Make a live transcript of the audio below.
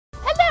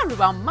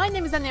everyone, my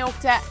name is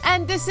Enéh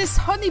and this is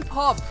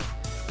HuniePop.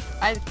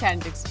 I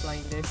can't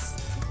explain this.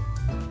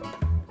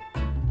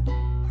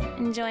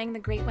 Enjoying the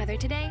great weather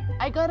today?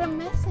 I got a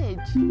message.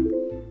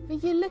 Will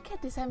you look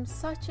at this? I'm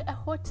such a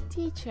hot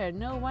teacher.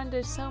 No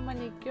wonder so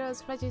many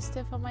girls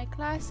register for my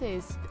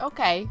classes.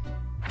 Okay.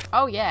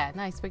 Oh yeah,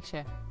 nice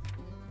picture.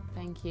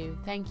 Thank you.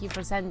 Thank you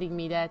for sending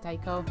me that,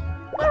 Aiko.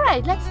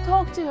 Alright, let's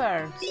talk to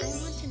her. I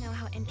want to know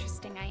how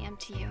interesting I am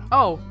to you.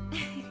 Oh.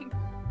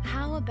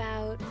 How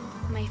about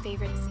my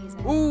favorite season?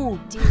 Ooh.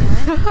 Do you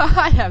know it?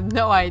 I have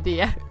no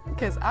idea,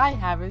 because I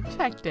haven't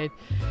checked it.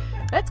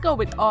 Let's go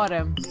with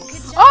autumn.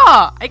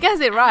 Oh, I guess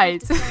it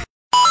right.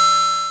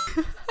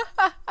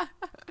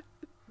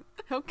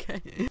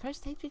 Okay.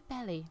 First date with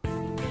Belly.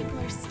 People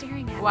are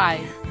staring at Why?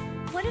 me.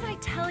 What did I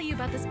tell you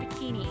about this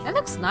bikini? It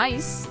looks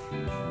nice.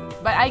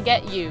 But I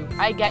get you.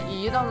 I get you.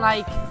 You don't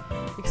like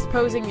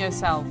exposing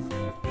yourself.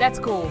 That's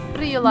cool. What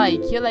do you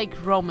like? You like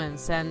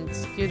romance and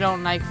you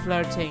don't like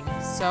flirting.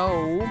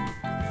 So,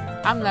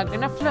 I'm not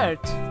gonna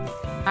flirt.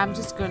 I'm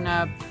just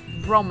gonna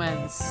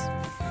romance.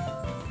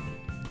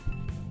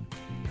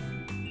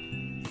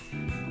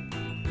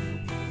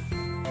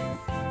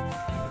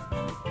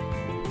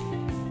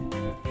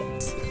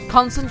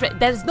 Concentrate.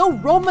 There's no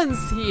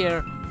romance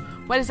here.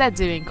 What is that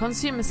doing?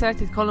 Consume a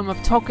selected column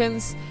of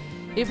tokens,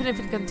 even if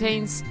it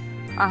contains.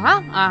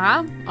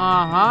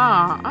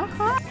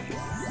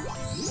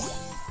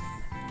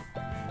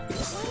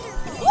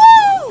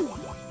 Woo!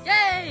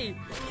 Yay!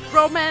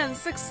 Romance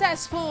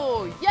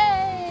successful!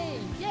 Yay!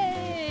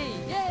 Yay!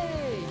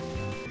 Yay!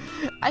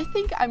 I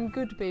think I'm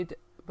good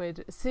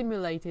with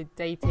simulated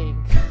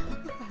dating.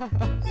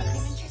 I'm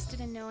interested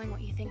in knowing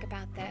what you think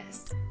about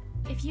this.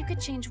 If you could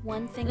change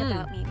one thing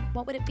about me,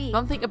 what would it be?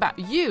 One thing about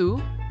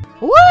you?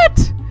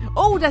 What?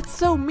 Oh, that's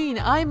so mean.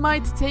 I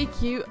might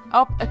take you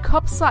up a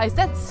cup size.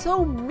 That's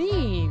so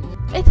mean.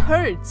 It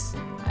hurts.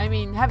 I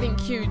mean, having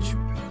huge...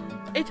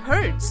 It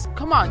hurts.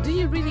 Come on, do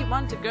you really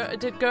want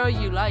the girl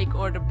you like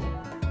or the...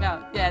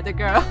 No, yeah, the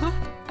girl.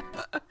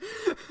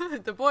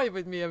 The boy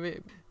with me a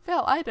bit.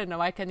 Well, I don't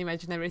know. I can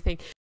imagine everything.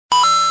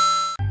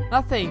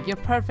 Nothing. You're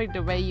perfect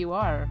the way you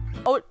are.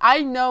 Oh,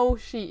 I know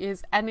she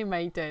is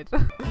animated.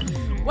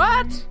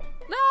 What?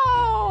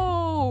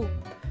 No!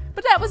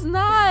 But that was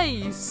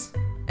nice.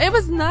 It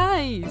was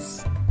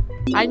nice.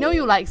 I know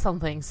you like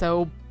something,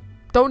 so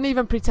don't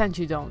even pretend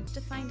you don't.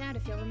 To find out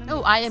if you'll remember.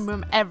 Oh, I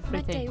remember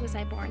everything. What day was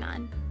I born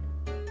on?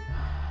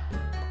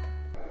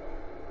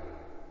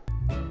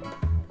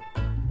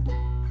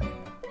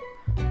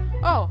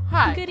 Oh,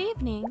 hi. Good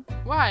evening.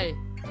 Why?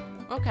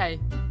 Okay,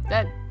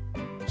 that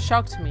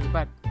shocked me,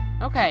 but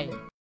okay.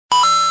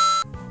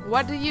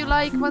 What do you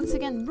like once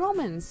again?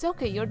 Romance.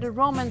 Okay, you're the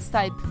romance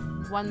type.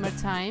 One more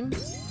time.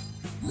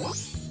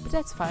 But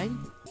that's fine.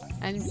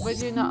 And would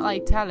you not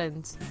like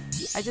talent?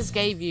 I just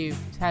gave you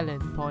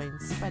talent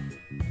points, but...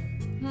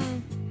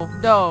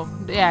 No,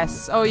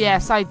 yes. Oh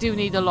yes, I do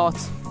need a lot.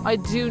 I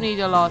do need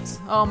a lot.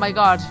 Oh my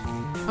god.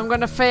 I'm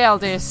gonna fail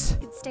this.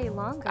 Could stay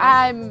longer.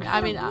 I mean...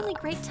 a really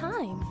great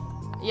time.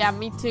 Yeah,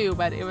 me too,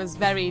 but it was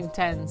very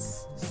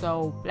intense.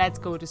 So, let's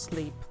go to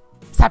sleep.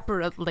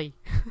 Separately.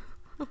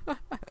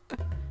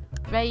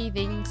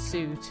 Bathing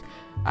suit.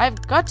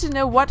 I've got to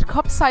know what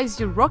cup size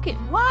you're rocking.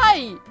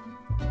 Why?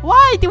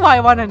 Why do I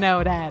want to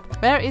know that?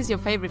 Where is your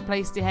favorite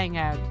place to hang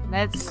out?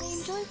 Let's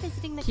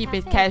keep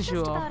it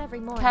casual.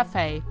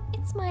 Cafe.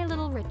 It's my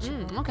little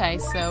ritual. Okay,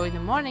 so in the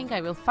morning I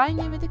will find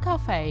you at the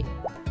cafe.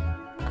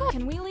 Good.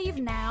 Can we leave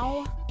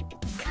now?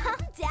 Calm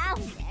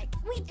down, Nick.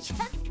 We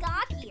just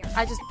got here.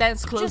 I just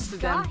danced close to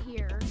them. Got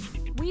here.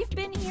 We've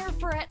been here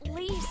for at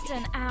least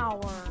an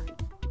hour.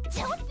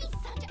 Don't be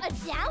such a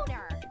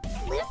downer.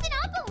 Loosen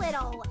up a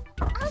little.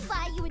 I'll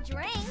buy you a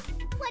drink.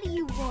 What do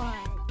you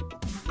want?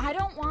 I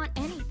don't want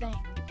anything.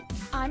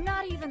 I'm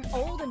not even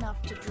old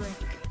enough to drink.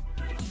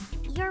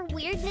 Your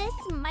weirdness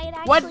might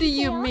actually What do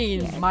you pay off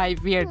mean, here. my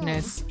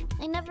weirdness?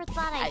 I never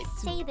thought I'd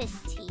say this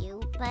to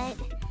you, but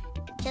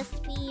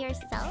just be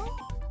yourself.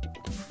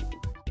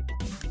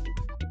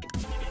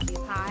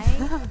 Hi.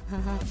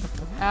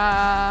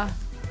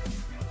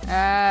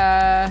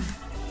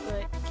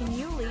 But can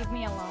you leave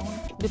me alone?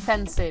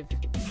 Defensive.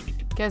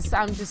 Because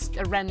I'm just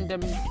a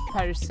random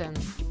person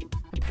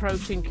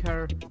approaching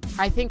her.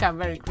 I think I'm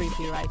very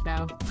creepy right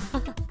now.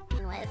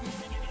 With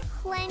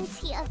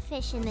plenty of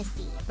fish in the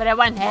sea. But I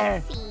want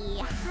her. Let's see,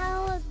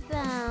 how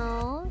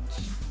about...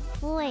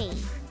 Wait,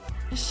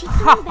 is she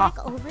coming back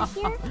over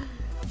here?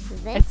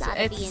 This ought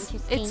to be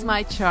interesting. It's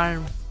my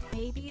charm.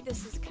 Maybe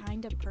this is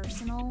kind of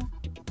personal,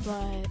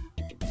 but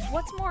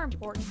what's more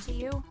important to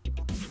you?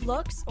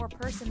 Looks or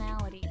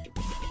personality?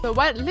 So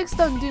what? Looks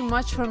don't do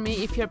much for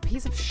me if you're a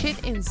piece of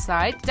shit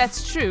inside.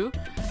 That's true.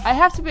 I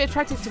have to be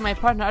attracted to my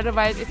partner,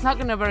 otherwise it's not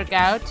gonna work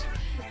out.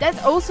 That's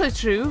also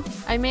true.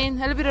 I mean, a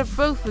little bit of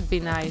both would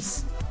be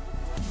nice.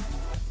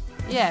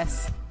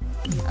 Yes.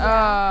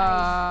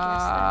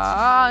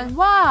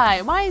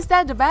 Why? Why is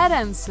that a bad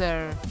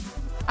answer?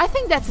 I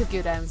think that's a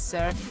good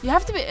answer. You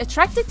have to be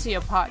attracted to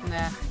your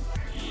partner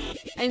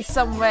in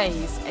some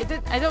ways.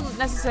 I don't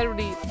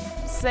necessarily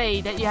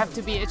say that you have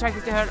to be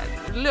attracted to her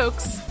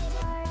looks,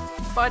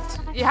 but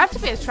you have to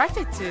be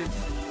attracted to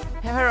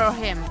her or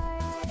him.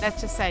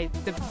 Let's just say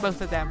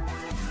both of them.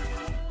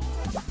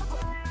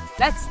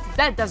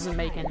 That doesn't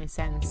make any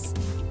sense.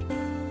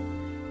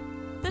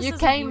 This You isn't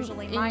came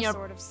usually in my your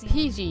sort of scene,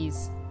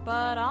 PGs.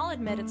 but I'll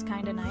admit it's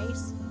kind of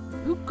nice.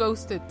 Who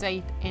goes to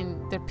date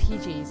in their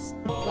PGs?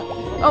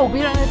 Oh,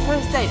 we're on a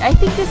first date. I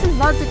think this is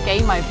not the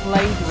game I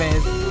played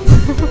with.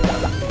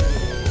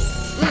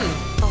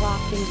 How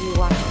often do you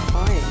watch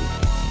porn?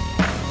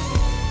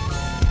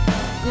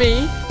 Me?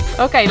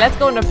 Okay, let's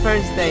go on the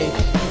first date.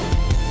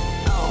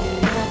 Oh,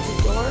 that's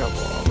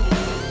adorable.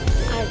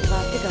 I'd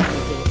love to go on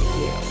a date with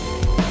you.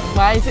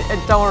 Why is it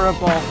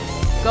adorable?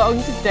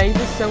 Going to date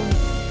is so,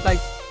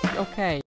 like, okay.